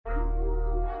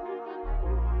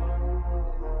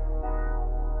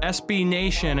SB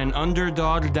Nation and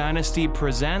Underdog Dynasty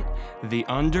present the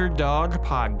Underdog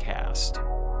Podcast.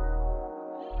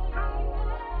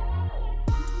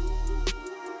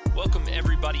 Welcome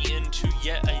everybody into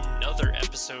yet another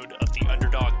episode of the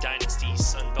Underdog Dynasty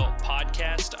Sunbelt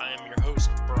Podcast. I am your host,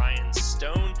 Brian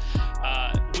Stone.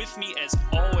 With me, as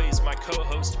always, my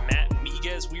co-host, Matt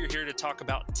Miguez. We are here to talk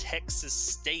about Texas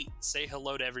State. Say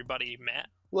hello to everybody, Matt.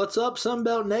 What's up,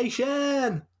 Sunbelt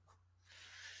Nation?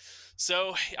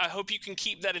 So I hope you can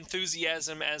keep that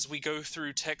enthusiasm as we go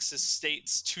through Texas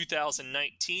State's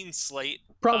 2019 slate.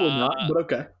 Probably not, but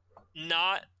okay.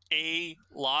 Not a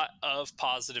lot of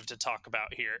positive to talk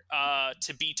about here.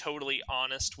 To be totally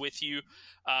honest with you,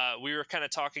 we were kind of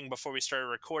talking before we started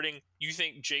recording. You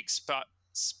think Jake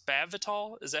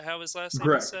Spavital, is that how his last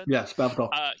name is said? Yeah, Spavital.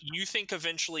 You think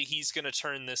eventually he's going to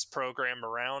turn this program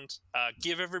around?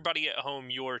 Give everybody at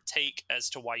home your take as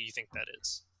to why you think that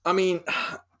is. I mean,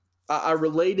 I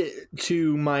relate it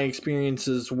to my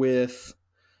experiences with,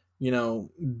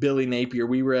 Billy Napier.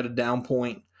 We were at a down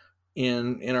point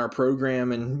in our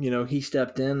program, and he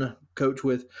stepped in, coach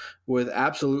with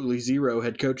absolutely zero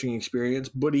head coaching experience,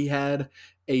 but he had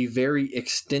a very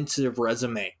extensive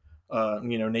resume.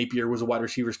 Napier was a wide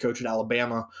receivers coach at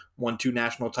Alabama, won 2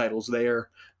 national titles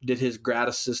there, did his grad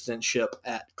assistantship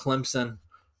at Clemson,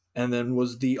 and then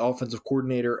was the offensive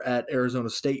coordinator at Arizona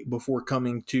State before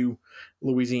coming to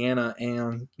Louisiana.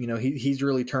 And, he's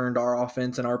really turned our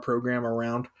offense and our program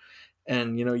around.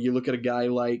 And, you look at a guy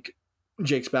like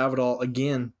Jake Spavital,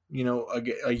 again,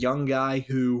 a young guy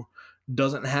who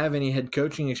doesn't have any head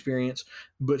coaching experience,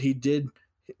 but he did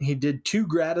 2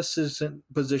 grad assistant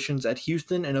positions at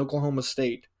Houston and Oklahoma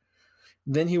State.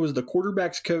 Then he was the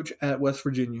quarterbacks coach at West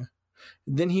Virginia.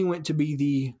 Then he went to be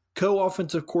the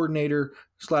co-offensive coordinator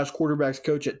 / quarterbacks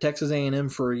coach at Texas A&M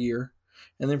for a year.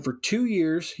 And then for 2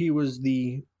 years, he was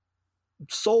the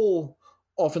sole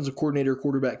offensive coordinator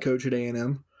quarterback coach at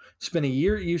A&M. Spent a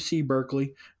year at UC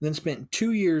Berkeley, then spent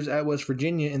 2 years at West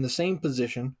Virginia in the same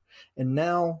position. And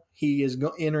now he is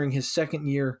entering his second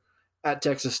year at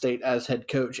Texas State as head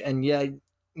coach. And yeah,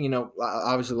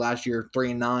 obviously last year,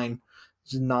 3-9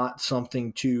 is not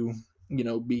something to,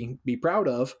 be proud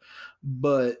of.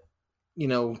 But,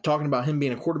 talking about him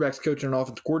being a quarterbacks coach and an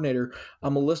offensive coordinator,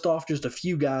 I'm going to list off just a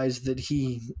few guys that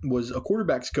he was a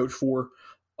quarterbacks coach for.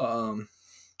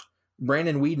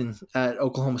 Brandon Whedon at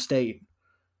Oklahoma State,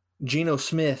 Geno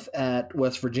Smith at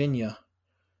West Virginia,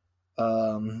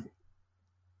 Johnny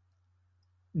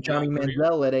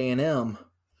Manziel at A&M.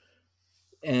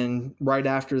 And right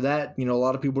after that, a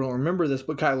lot of people don't remember this,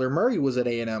 but Kyler Murray was at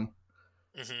A&M.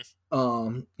 Mm-hmm.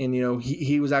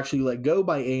 He was actually let go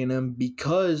by A&M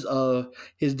because of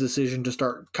his decision to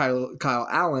start Kyle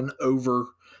Allen over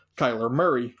Kyler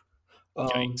Murray.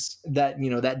 That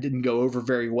didn't go over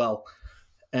very well.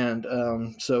 And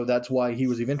so that's why he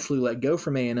was eventually let go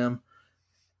from A&M.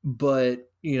 But,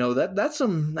 that's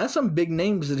some big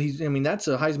names that that's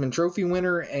a Heisman Trophy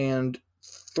winner and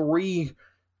 2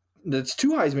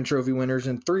 Heisman Trophy winners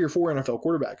and 3 or 4 NFL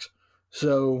quarterbacks.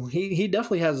 So he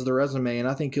definitely has the resume, and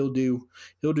I think he'll do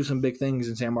some big things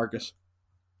in San Marcos.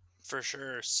 For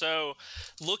sure. So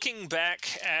looking back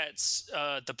at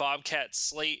the Bobcats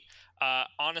slate,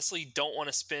 honestly don't want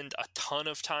to spend a ton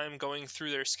of time going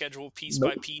through their schedule piece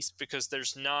by piece because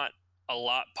there's not a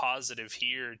lot positive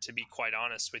here, to be quite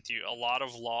honest with you. A lot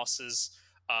of losses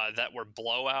that were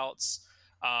blowouts.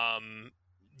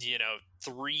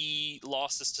 3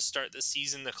 losses to start the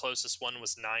season. The closest one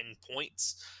was 9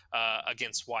 points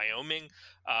against Wyoming.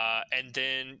 And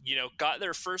then, got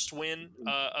their first win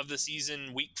of the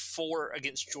season, week 4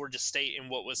 against Georgia State in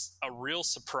what was a real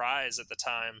surprise at the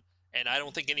time. And I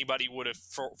don't think anybody would have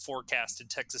forecasted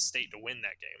Texas State to win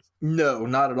that game. No,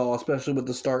 not at all, especially with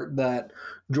the start that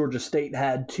Georgia State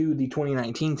had to the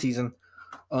 2019 season.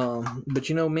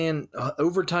 But,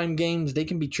 overtime games, they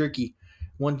can be tricky.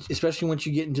 Especially once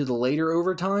you get into the later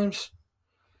overtimes,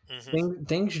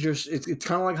 things just it's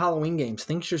kind of like Halloween games.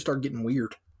 Things just start getting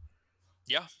weird.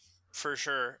 Yeah, for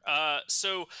sure.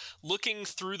 So looking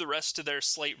through the rest of their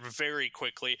slate very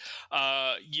quickly,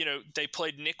 they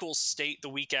played Nicholls State the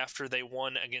week after they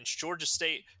won against Georgia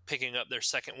State, picking up their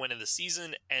second win of the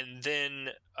season, and then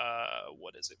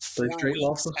 4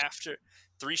 weeks after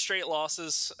 3 straight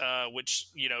losses, which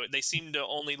they seem to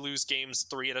only lose games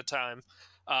 3 at a time.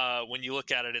 When you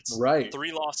look at it, it's right.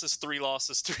 3 losses, 3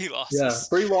 losses, 3 losses. Yeah,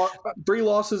 3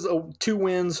 losses, 2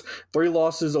 wins, 3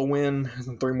 losses, a win,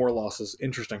 and 3 more losses.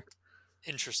 Interesting.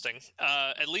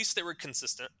 At least they were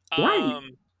consistent.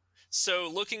 Right. So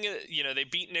looking at, they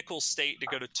beat Nicholls State to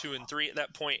go to 2-3 at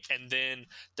that point, and then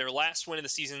their last win of the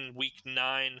season, week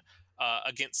 9,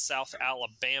 against South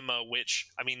Alabama, which,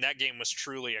 I mean, that game was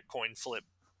truly a coin flip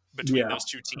between those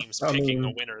two teams picking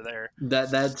the winner there.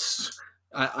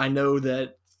 I know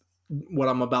that what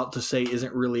I'm about to say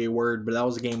isn't really a word, but that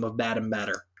was a game of bad and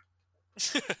batter.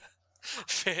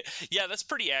 Yeah, that's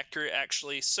pretty accurate,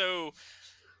 actually. So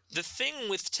the thing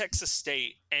with Texas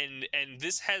State, and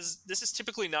this is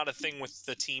typically not a thing with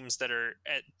the teams that are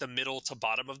at the middle to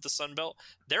bottom of the Sun Belt.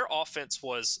 Their offense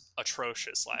was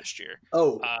atrocious last year.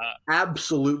 Oh,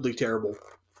 absolutely terrible.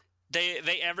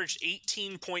 They averaged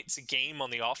 18 points a game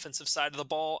on the offensive side of the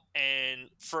ball, and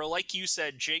for, like you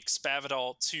said, Jake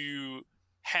Spavital to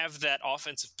have that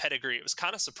offensive pedigree, it was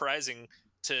kind of surprising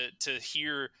to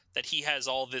hear that he has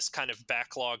all this kind of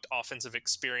backlogged offensive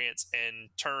experience and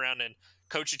turn around and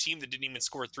coach a team that didn't even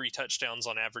score 3 touchdowns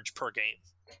on average per game.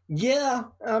 Yeah,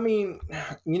 I mean,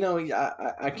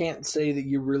 I can't say that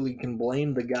you really can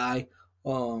blame the guy.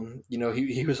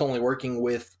 He was only working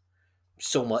with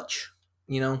so much.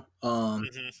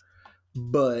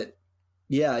 But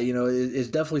yeah, it's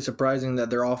definitely surprising that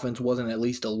their offense wasn't at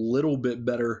least a little bit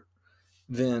better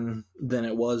than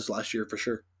it was last year, for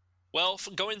sure. Well,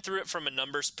 going through it from a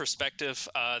numbers perspective,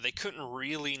 they couldn't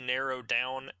really narrow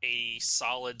down a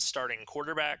solid starting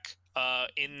quarterback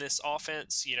in this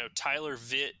offense. Tyler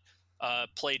Vitt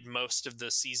played most of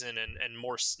the season and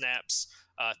more snaps,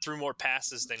 threw more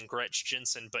passes than Gretch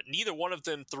Jensen, but neither one of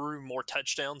them threw more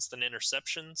touchdowns than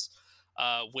interceptions.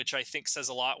 Which I think says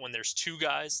a lot when there's 2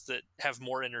 guys that have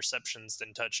more interceptions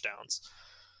than touchdowns.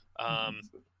 But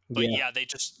they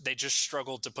just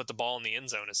struggled to put the ball in the end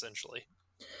zone, essentially.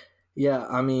 Yeah,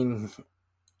 I mean,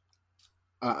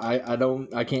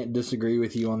 I can't disagree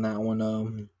with you on that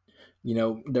one.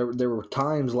 There were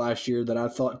times last year that I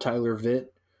thought Tyler Vitt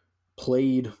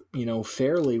played,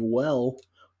 fairly well.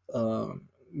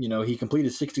 He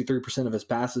completed 63% of his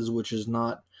passes, which is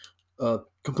not a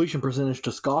completion percentage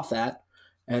to scoff at.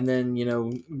 And then,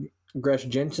 Gretch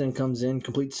Jensen comes in,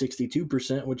 completes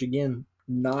 62%, which again,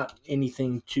 not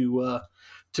anything to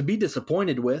be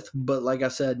disappointed with. But like I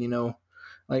said,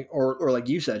 or like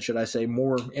you said, should I say,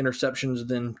 more interceptions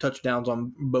than touchdowns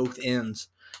on both ends.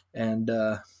 And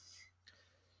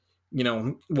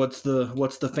what's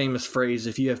the famous phrase?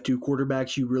 If you have 2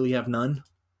 quarterbacks, you really have none.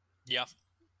 Yeah.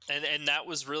 And that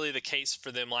was really the case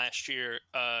for them last year.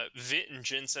 Vitt and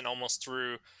Jensen almost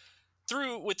threw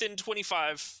within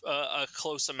 25 a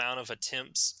close amount of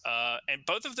attempts, and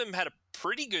both of them had a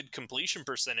pretty good completion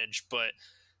percentage, but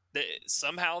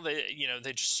somehow they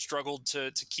just struggled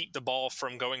to keep the ball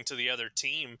from going to the other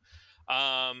team.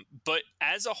 But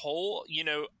as a whole,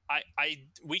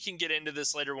 we can get into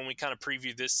this later when we kind of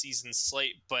preview this season's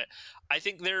slate, but I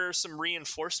think there are some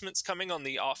reinforcements coming on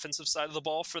the offensive side of the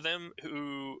ball for them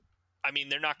who, I mean,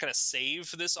 they're not going to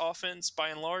save this offense by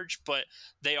and large, but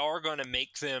they are going to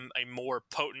make them a more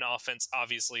potent offense,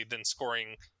 obviously, than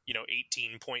scoring,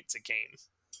 18 points a game.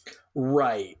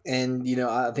 Right. And,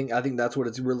 I think that's what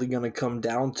it's really going to come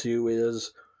down to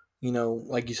is,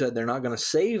 like you said, they're not going to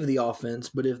save the offense,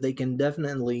 but if they can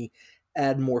definitely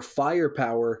add more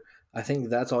firepower, I think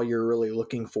that's all you're really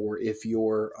looking for if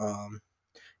you're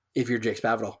Jake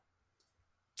Spavital.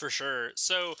 For sure.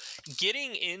 So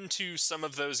getting into some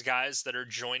of those guys that are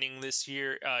joining this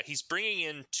year, he's bringing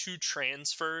in 2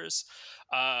 transfers.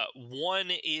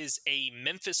 One is a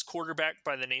Memphis quarterback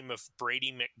by the name of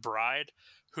Brady McBride,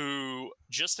 who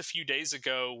just a few days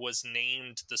ago was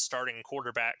named the starting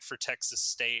quarterback for Texas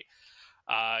State.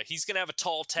 He's going to have a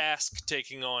tall task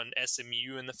taking on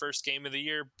SMU in the first game of the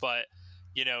year, but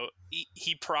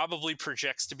he probably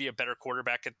projects to be a better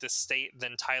quarterback at this state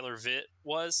than Tyler Vitt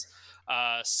was.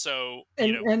 I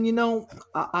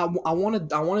want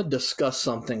to discuss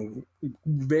something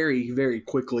very, very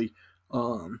quickly.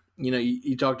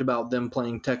 You talked about them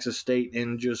playing Texas State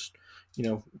in just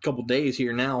a couple days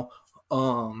here now.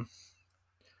 And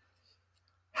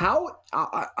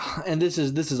this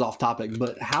is off topic,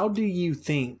 but how do you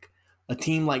think a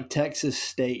team like Texas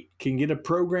State can get a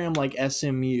program like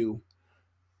SMU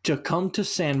to come to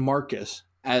San Marcos,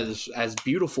 as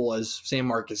beautiful as San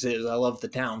Marcos is? I love the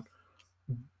town.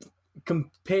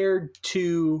 Compared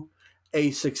to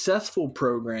a successful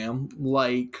program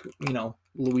like,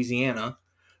 Louisiana,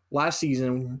 last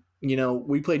season,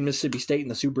 we played Mississippi State in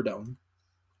the Superdome.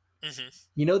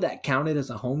 Mm-hmm. That counted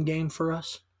as a home game for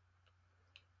us.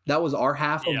 That was our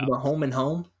half of the home and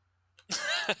home.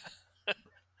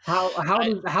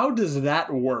 How does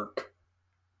that work?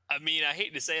 I mean, I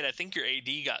hate to say it, I think your AD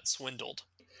got swindled.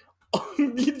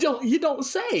 You don't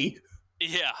say.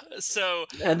 Yeah. So,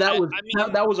 and that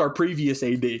was our previous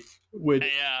AD, which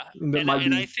might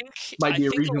be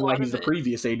a reason why he's the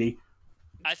previous AD.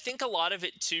 I think a lot of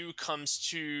it too comes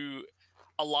to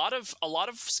a lot of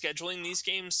scheduling these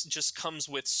games just comes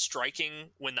with striking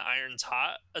when the iron's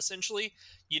hot, essentially.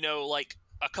 Like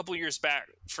a couple years back,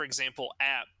 for example,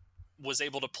 App was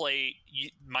able to play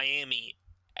Miami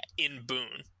in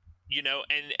Boone,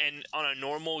 and on a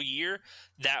normal year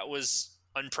that was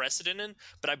unprecedented,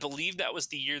 but I believe that was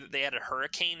the year that they had a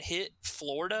hurricane hit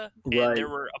Florida, and there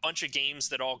were a bunch of games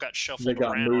that all got shuffled They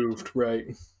got around. moved, right?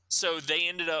 So they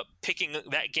ended up picking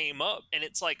that game up, and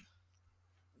it's like,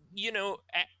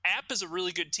 App is a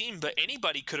really good team, but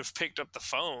anybody could have picked up the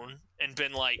phone and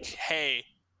been like, hey,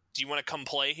 do you want to come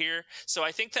play here? So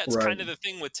I think that's kind of the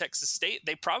thing with Texas State.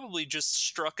 They probably just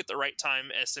struck at the right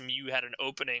time. SMU had an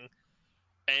opening,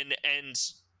 and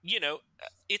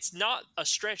it's not a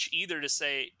stretch either to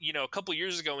say, a couple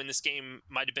years ago when this game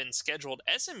might have been scheduled,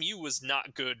 SMU was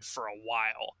not good for a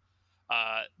while.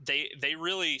 They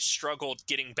really struggled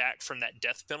getting back from that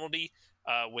death penalty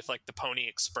with like the Pony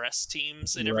Express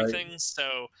teams and everything.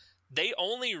 So they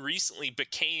only recently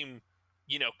became,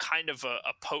 kind of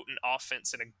a potent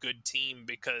offense and a good team,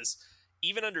 because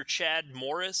even under Chad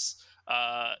Morris,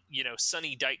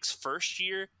 Sonny Dykes' first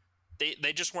year,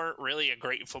 they just weren't really a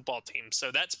great football team.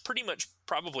 So that's pretty much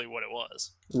probably what it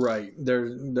was. Right.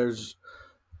 There's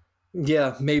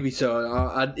yeah, maybe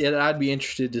so. I'd be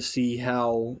interested to see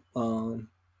how,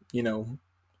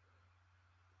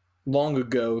 long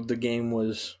ago the game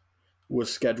was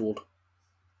scheduled.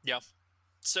 Yeah.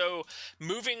 So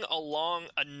moving along,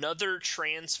 another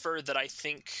transfer that I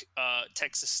think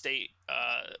Texas State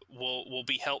will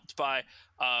be helped by,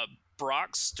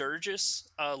 Brock Sturgis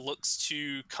looks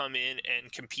to come in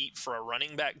and compete for a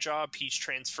running back job. He's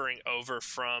transferring over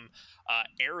from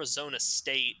Arizona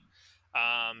State.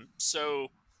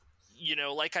 So,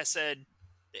 like I said,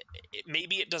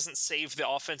 maybe it doesn't save the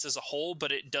offense as a whole,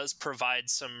 but it does provide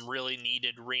some really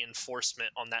needed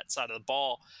reinforcement on that side of the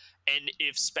ball. And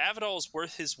if Spavital is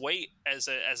worth his weight as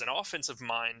an offensive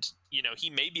mind, he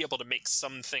may be able to make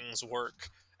some things work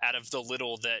out of the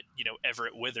little that,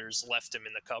 Everett Withers left him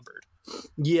in the cupboard.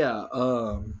 Yeah.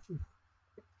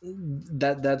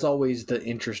 That's always the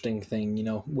interesting thing,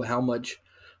 how much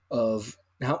of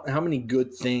how many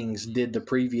good things did the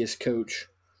previous coach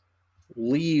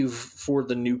leave for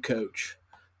the new coach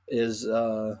is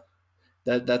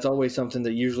that's always something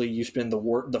that usually you spend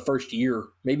the first year,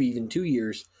 maybe even 2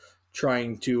 years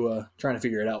trying to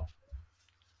figure it out.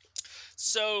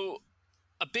 So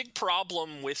a big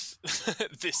problem with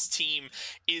this team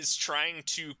is trying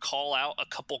to call out a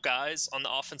couple guys on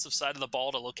the offensive side of the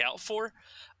ball to look out for.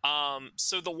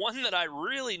 So the one that I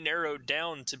really narrowed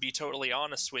down, to be totally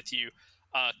honest with you,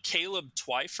 Caleb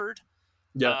Twyford,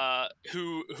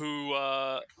 who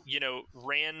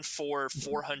ran for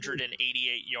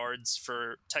 488 yards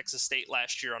for Texas State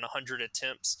last year on 100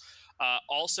 attempts.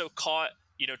 Also caught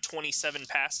 27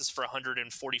 passes for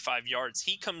 145 yards.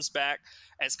 He comes back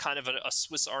as kind of a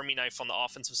Swiss Army knife on the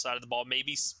offensive side of the ball,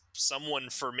 maybe someone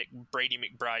for Brady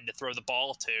McBride to throw the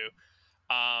ball to.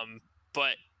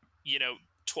 But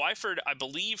Twyford, I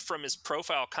believe from his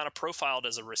profile, kind of profiled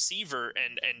as a receiver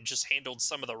and just handled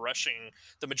some of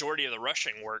the majority of the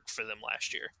rushing work for them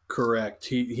last year. Correct.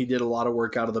 He did a lot of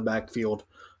work out of the backfield.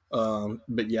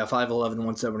 But yeah, 5'11",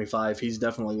 175. He's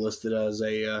definitely listed as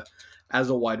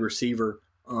a wide receiver.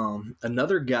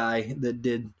 Another guy that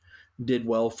did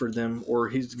well for them, or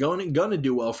he's going to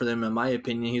do well for them, in my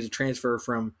opinion. He's a transfer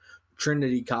from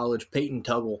Trinity College, Peyton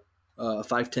Tuggle, 5'10",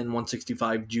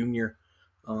 165 junior.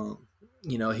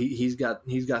 He's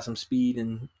got some speed,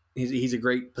 and he's a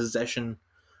great possession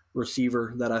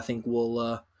receiver that I think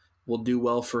will do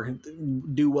well for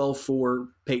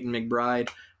Peyton McBride.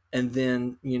 And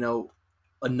then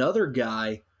another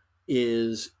guy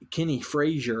is Kenny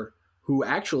Frazier, who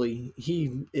actually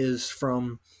he's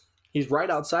right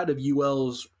outside of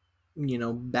UL's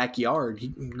backyard. He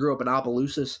grew up in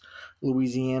Opelousas,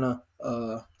 Louisiana.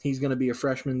 He's going to be a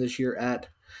freshman this year at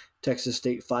Texas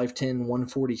State, 5'10",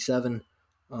 147,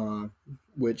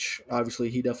 which obviously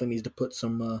he definitely needs to put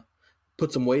some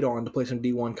weight on to play some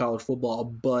D1 college football.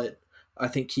 But I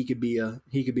think he could be a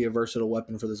versatile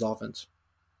weapon for this offense.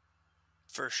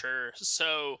 For sure.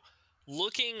 So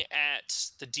looking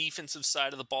at the defensive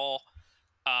side of the ball,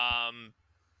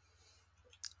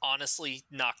 honestly,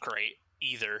 not great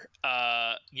either.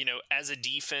 As a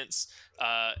defense,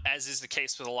 as is the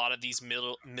case with a lot of these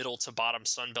middle to bottom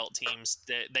Sun Belt teams,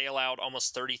 they allowed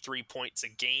almost 33 points a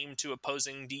game to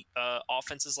opposing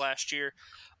offenses last year.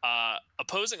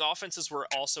 Opposing offenses were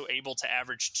also able to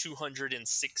average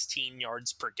 216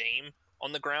 yards per game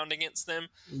on the ground against them.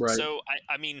 Right. So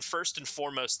I mean, first and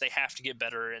foremost, they have to get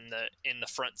better in the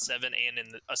front seven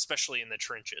and especially in the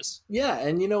trenches. Yeah,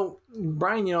 and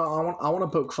Brian, I want to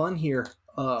poke fun here.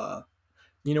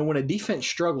 When a defense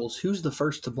struggles, who's the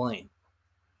first to blame?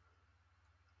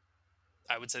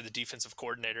 I would say the defensive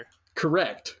coordinator.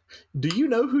 Correct. Do you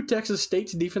know who Texas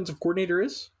State's defensive coordinator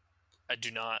is? I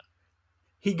do not.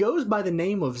 He goes by the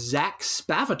name of Zach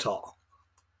Spavital.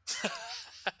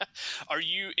 Are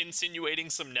you insinuating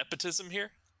some nepotism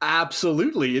here?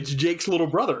 Absolutely. It's Jake's little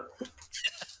brother.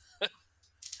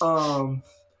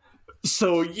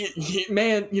 So,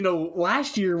 man,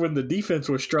 last year when the defense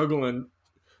was struggling,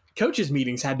 coaches'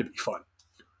 meetings had to be fun.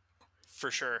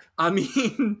 For sure. I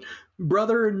mean,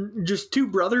 two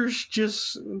brothers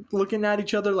just looking at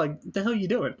each other like, the hell you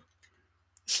doing?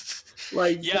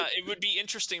 Yeah, it would be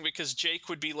interesting because Jake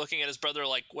would be looking at his brother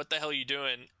like, what the hell are you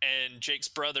doing? And Jake's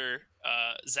brother,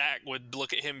 Zach, would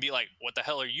look at him and be like, what the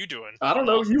hell are you doing? I don't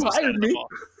know. You hired me.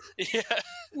 Yeah.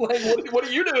 Like, what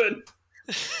are you doing?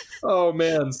 Oh,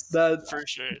 man. That for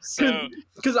sure. So,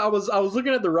 because I was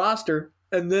looking at the roster,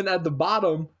 and then at the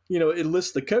bottom, it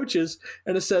lists the coaches,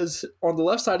 and it says on the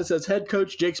left side, it says head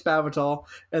coach Jake Spavital,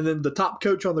 and then the top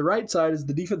coach on the right side is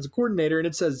the defensive coordinator, and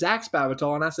it says Zach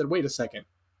Spavital, and I said, wait a second.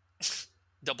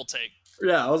 Double take.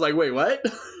 Yeah, I was like, wait, what?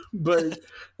 But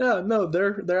yeah, no,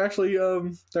 they're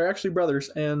actually brothers,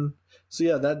 and so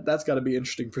yeah, that's got to be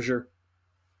interesting for sure.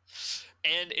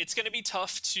 And it's going to be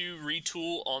tough to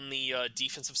retool on the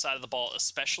defensive side of the ball,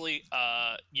 especially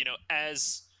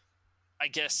as I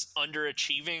guess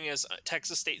underachieving as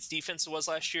Texas State's defense was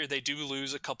last year. They do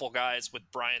lose a couple guys with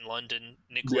Brian London,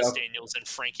 Nicholas Daniels, and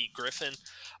Frankie Griffin.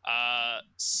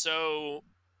 So,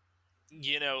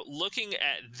 looking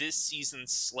at this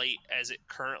season's slate as it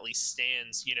currently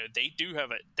stands, they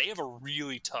have a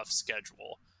really tough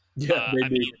schedule. Yeah, they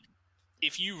do. mean,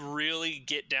 if you really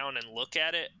get down and look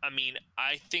at it, I mean,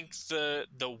 I think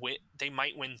they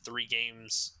might win 3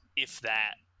 games, if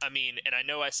that. I mean, and I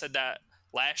know I said that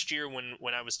last year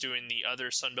when I was doing the other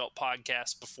Sunbelt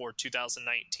podcast before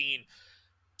 2019.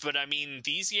 But I mean,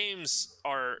 these games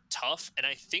are tough, and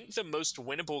I think the most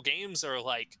winnable games are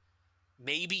like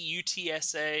maybe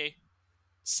UTSA,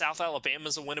 South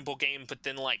Alabama's a winnable game, but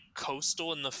then like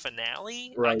Coastal in the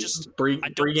finale. Right. Three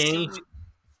games.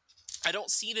 I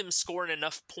don't see them scoring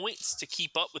enough points to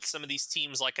keep up with some of these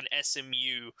teams like an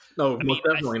SMU. No, most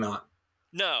definitely not.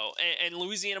 No, and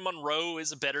Louisiana Monroe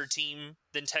is a better team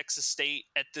than Texas State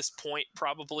at this point,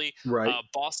 probably. Right.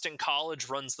 Boston College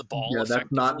runs the ball. Yeah,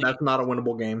 that's not a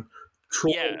winnable game.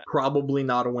 Troy, probably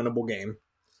not a winnable game.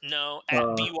 No, at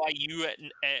BYU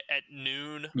at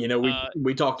noon.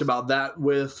 We talked about that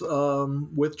with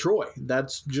Troy.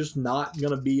 That's just not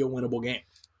going to be a winnable game.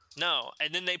 No,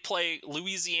 and then they play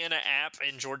Louisiana App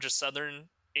and Georgia Southern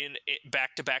in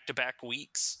back-to-back-to-back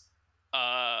weeks.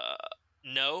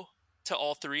 No to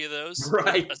all 3 of those.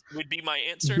 Right, would be my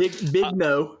answer. Big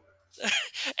no.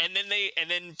 And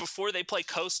then before they play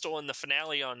Coastal in the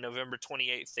finale on November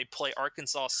 28th, they play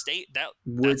Arkansas State.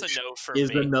 That's a no for me. Is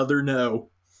another no.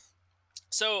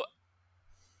 So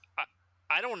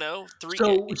I don't know. 3.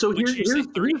 So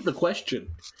here's the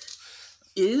question.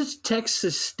 Is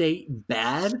Texas State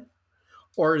bad,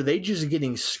 or are they just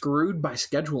getting screwed by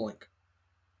scheduling?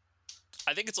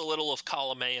 I think it's a little of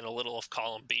column A and a little of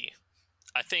column B.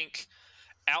 I think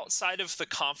outside of the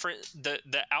conference, the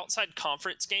outside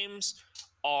conference games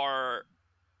are,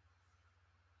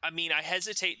 I mean, I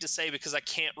hesitate to say because I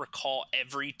can't recall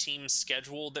every team's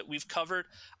schedule that we've covered.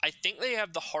 I think they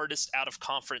have the hardest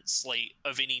out-of-conference slate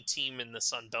of any team in the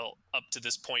Sun Belt up to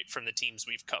this point from the teams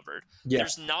we've covered. Yeah.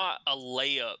 There's not a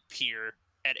layup here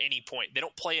at any point. They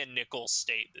don't play a Nicholls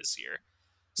State this year.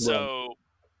 So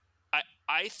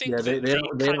I think they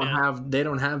don't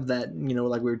have that,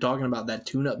 like we were talking about, that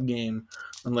tune-up game,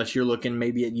 unless you're looking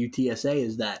maybe at UTSA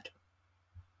as that.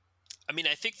 I mean,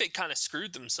 I think they kind of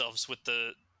screwed themselves with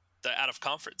the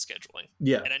out-of-conference scheduling.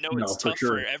 Yeah. And I know it's tough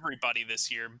for everybody this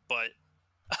year, but,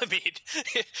 I mean,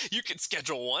 you can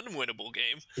schedule one winnable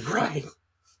game. Right.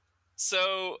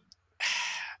 So,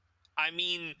 I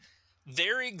mean,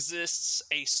 there exists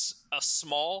a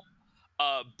small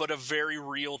but a very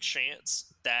real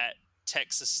chance that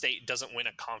Texas State doesn't win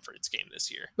a conference game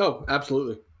this year. Oh,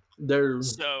 absolutely.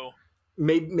 There's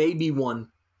maybe one.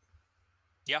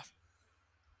 Yeah.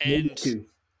 Maybe 2.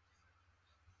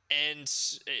 And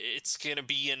it's going to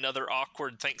be another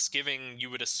awkward Thanksgiving,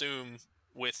 you would assume,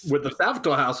 with the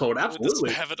Spavital household.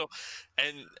 Absolutely.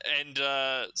 And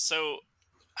so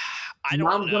I don't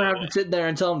know. Mom's going to have to sit there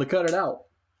and tell them to cut it out.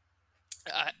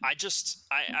 I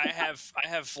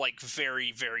have like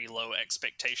very, very low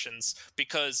expectations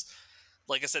because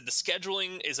like I said, the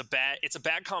scheduling is a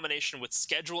bad combination with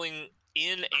scheduling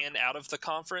in and out of the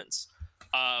conference.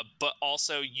 But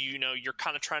also, you're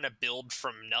kind of trying to build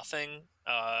from nothing.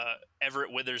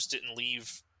 Everett Withers didn't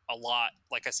leave a lot,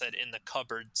 like I said, in the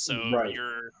cupboard. So Right.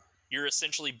 you're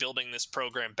essentially building this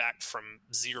program back from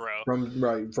zero.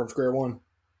 From square one.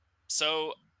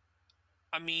 So,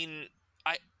 I mean,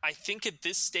 I think at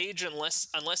this stage,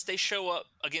 unless they show up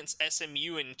against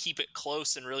SMU and keep it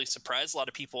close and really surprise a lot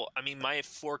of people, I mean, my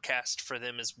forecast for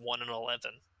them is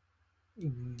 1-11.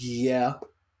 Yeah.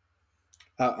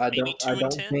 I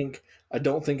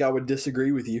don't think I would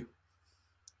disagree with you.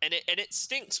 And it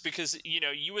stinks because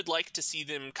you would like to see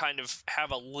them kind of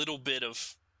have a little bit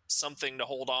of something to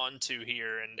hold on to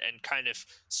here and kind of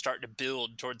start to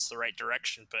build towards the right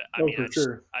direction. But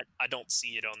I don't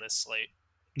see it on this slate.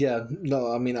 Yeah,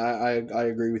 no, I mean I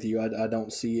agree with you. I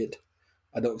don't see it.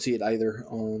 I don't see it either.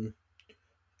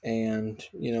 And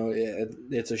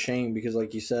it's a shame because,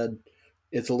 like you said,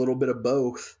 it's a little bit of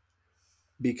both.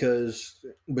 Because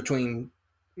between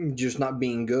just not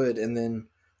being good and then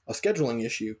a scheduling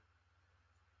issue.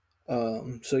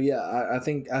 So yeah, I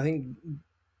think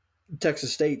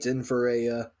Texas State's in for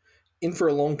a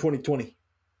long 2020.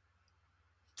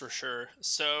 For sure.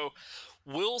 So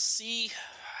we'll see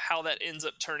how that ends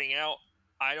up turning out.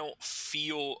 I don't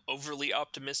feel overly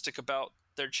optimistic about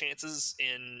their chances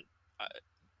in.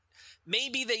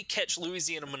 Maybe they catch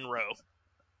Louisiana Monroe.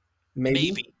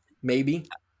 Maybe.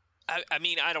 I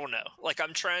mean, I don't know. Like,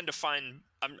 I'm trying to find.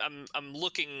 I'm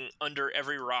looking under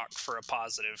every rock for a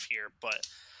positive here, but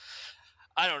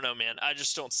I don't know, man. I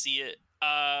just don't see it.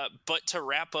 But to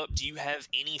wrap up, do you have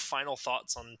any final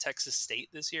thoughts on Texas State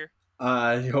this year?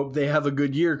 I hope they have a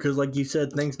good year because, like you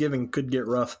said, Thanksgiving could get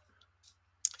rough.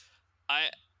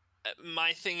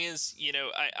 My thing is,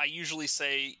 I usually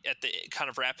say at the kind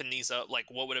of wrapping these up, like,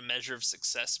 what would a measure of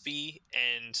success be?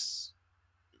 And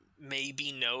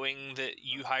maybe knowing that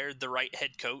you hired the right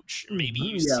head coach, maybe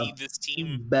you see this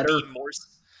team better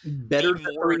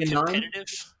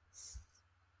competitive.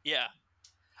 Yeah.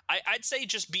 I'd say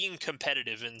just being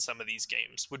competitive in some of these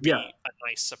games would be a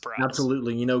nice surprise.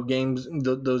 Absolutely.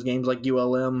 Those games like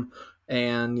ULM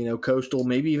and, Coastal,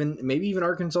 maybe even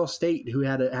Arkansas State, who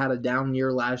had a down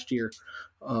year last year.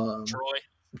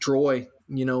 Troy,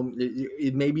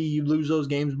 maybe you lose those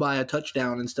games by a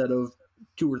touchdown instead of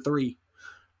 2 or 3.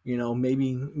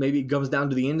 Maybe it comes down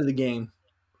to the end of the game.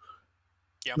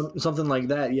 Yeah. Something like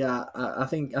that. Yeah. I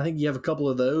think you have a couple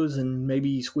of those and maybe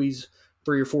you squeeze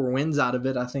 3 or 4 wins out of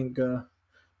it. I think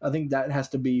that has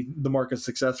to be the mark of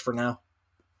success for now.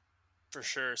 For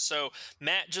sure. So,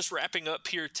 Matt, just wrapping up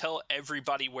here, tell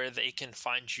everybody where they can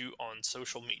find you on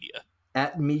social media.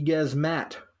 At Miguez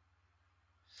Matt.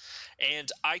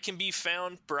 And I can be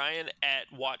found, Brian,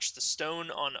 at Watch the Stone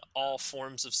on all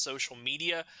forms of social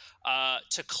media.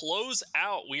 To close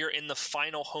out, we are in the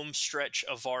final home stretch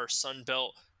of our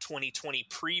Sunbelt 2020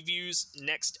 previews.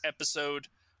 Next episode,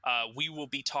 we will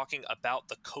be talking about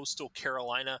the Coastal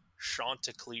Carolina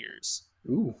Chanticleers.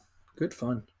 Ooh, good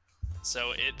fun.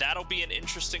 So that'll be an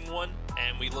interesting one,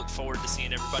 and we look forward to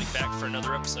seeing everybody back for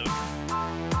another episode.